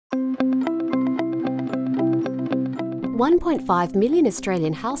1.5 million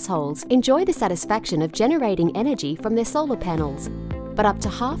Australian households enjoy the satisfaction of generating energy from their solar panels. But up to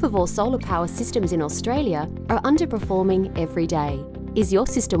half of all solar power systems in Australia are underperforming every day. Is your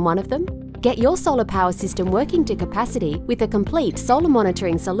system one of them? Get your solar power system working to capacity with a complete solar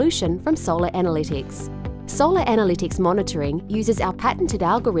monitoring solution from Solar Analytics. Solar Analytics monitoring uses our patented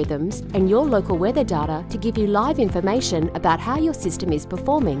algorithms and your local weather data to give you live information about how your system is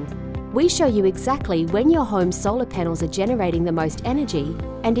performing. We show you exactly when your home's solar panels are generating the most energy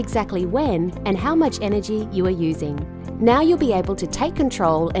and exactly when and how much energy you are using. Now you'll be able to take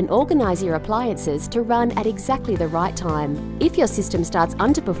control and organise your appliances to run at exactly the right time. If your system starts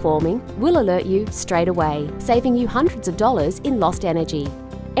underperforming, we'll alert you straight away, saving you hundreds of dollars in lost energy.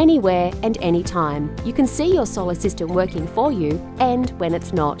 Anywhere and anytime, you can see your solar system working for you and when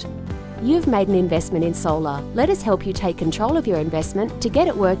it's not. You've made an investment in solar. Let us help you take control of your investment to get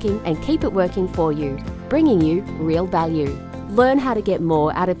it working and keep it working for you, bringing you real value. Learn how to get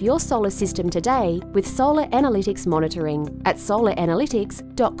more out of your solar system today with Solar Analytics monitoring at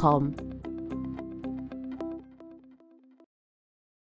solaranalytics.com.